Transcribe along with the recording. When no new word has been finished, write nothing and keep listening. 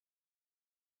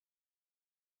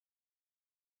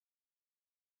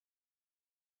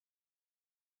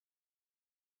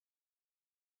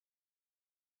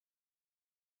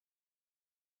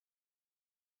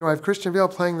I have Christian Bale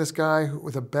playing this guy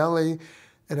with a belly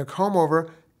and a comb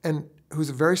over, and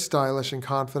who's very stylish and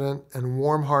confident and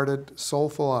warm-hearted,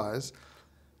 soulful eyes,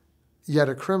 yet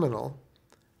a criminal.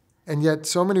 And yet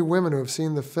so many women who have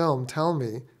seen the film tell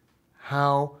me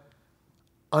how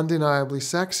undeniably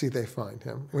sexy they find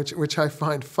him, which I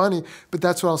find funny, but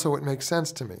that's also what makes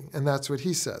sense to me. And that's what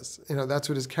he says. That's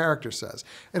what his character says.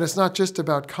 And it's not just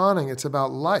about conning, it's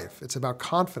about life. It's about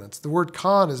confidence. The word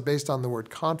con is based on the word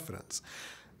confidence.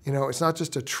 It's not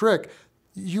just a trick.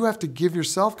 You have to give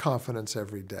yourself confidence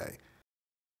every day.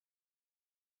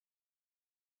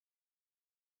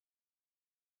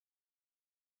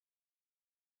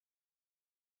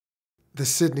 The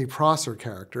Sidney Prosser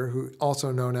character, who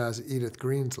also known as Edith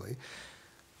Greensley,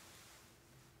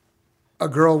 a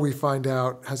girl we find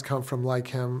out has come from, like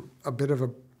him, a bit of a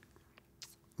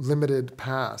limited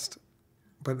past,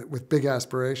 but with big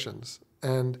aspirations.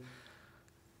 And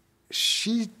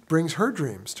she brings her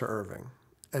dreams to Irving.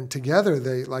 And together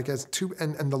they, like as two,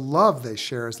 and the love they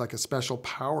share is like a special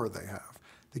power they have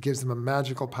that gives them a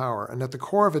magical power. And at the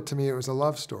core of it, to me, it was a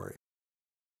love story.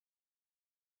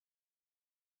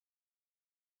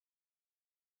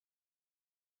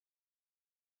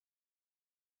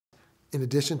 In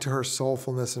addition to her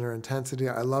soulfulness and her intensity,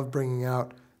 I love bringing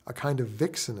out a kind of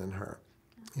vixen in her,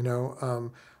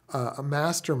 a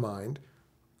mastermind,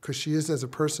 because she is, as a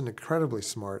person, incredibly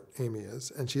smart, Amy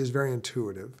is, and she is very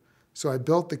intuitive. So I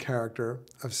built the character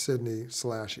of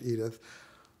Sidney/Edith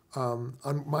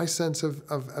on my sense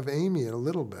of Amy a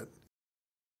little bit.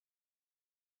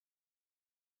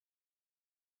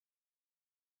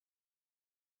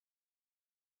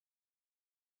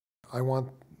 I want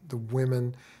the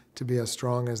women to be as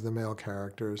strong as the male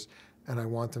characters, and I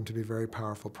want them to be very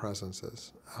powerful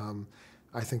presences.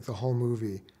 I think the whole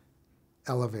movie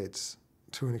elevates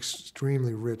to an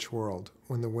extremely rich world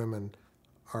when the women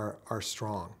are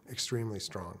strong, extremely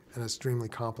strong, and extremely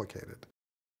complicated.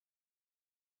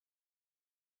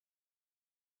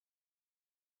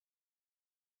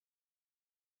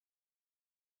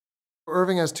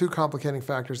 Irving has two complicating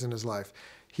factors in his life.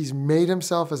 He's made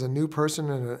himself as a new person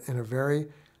in a very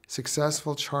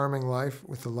successful, charming life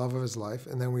with the love of his life,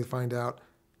 and then we find out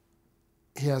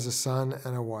he has a son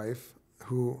and a wife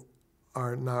who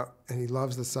are not, and he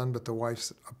loves the son, but the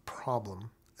wife's a problem,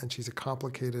 and she's a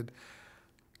complicated,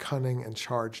 cunning, and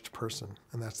charged person,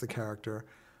 and that's the character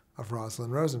of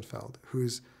Rosalind Rosenfeld,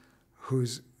 whose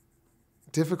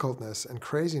difficultness and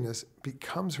craziness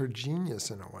becomes her genius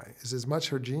in a way, is as much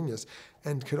her genius,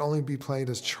 and could only be played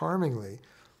as charmingly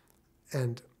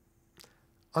and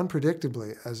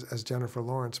unpredictably as Jennifer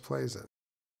Lawrence plays it.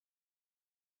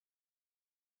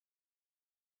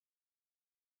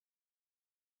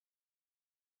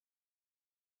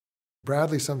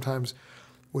 Bradley sometimes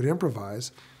would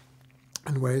improvise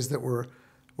in ways that would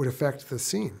affect the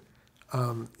scene.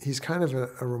 He's kind of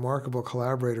a remarkable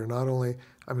collaborator. Not only,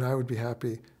 I would be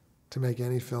happy to make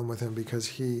any film with him because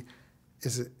he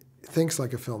thinks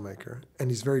like a filmmaker, and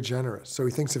he's very generous. So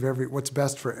he thinks of what's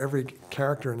best for every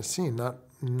character in a scene,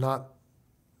 not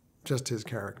just his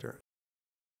character.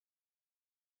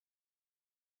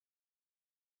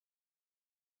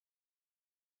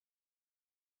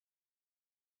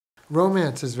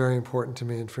 Romance is very important to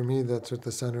me, and for me, that's what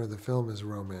the center of the film is: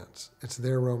 romance. It's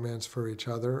their romance for each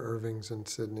other, Irving's and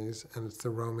Sidney's, and it's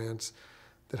the romance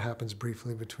that happens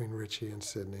briefly between Richie and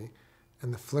Sidney,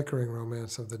 and the flickering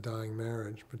romance of the dying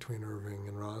marriage between Irving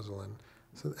and Rosalind.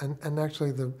 So, and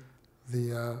actually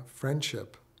the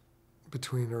friendship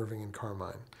between Irving and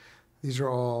Carmine. These are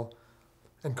all,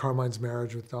 and Carmine's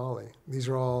marriage with Dolly. These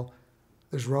are all,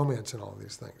 there's romance in all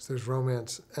these things. There's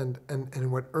romance, and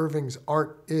what Irving's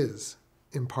art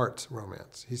imparts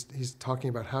romance. He's talking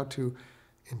about how to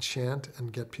enchant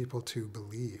and get people to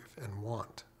believe and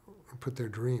want, and put their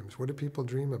dreams. What do people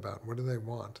dream about? What do they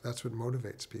want? That's what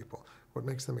motivates people. What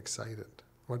makes them excited?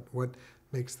 What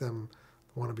makes them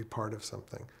want to be part of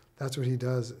something? That's what he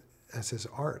does as his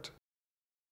art.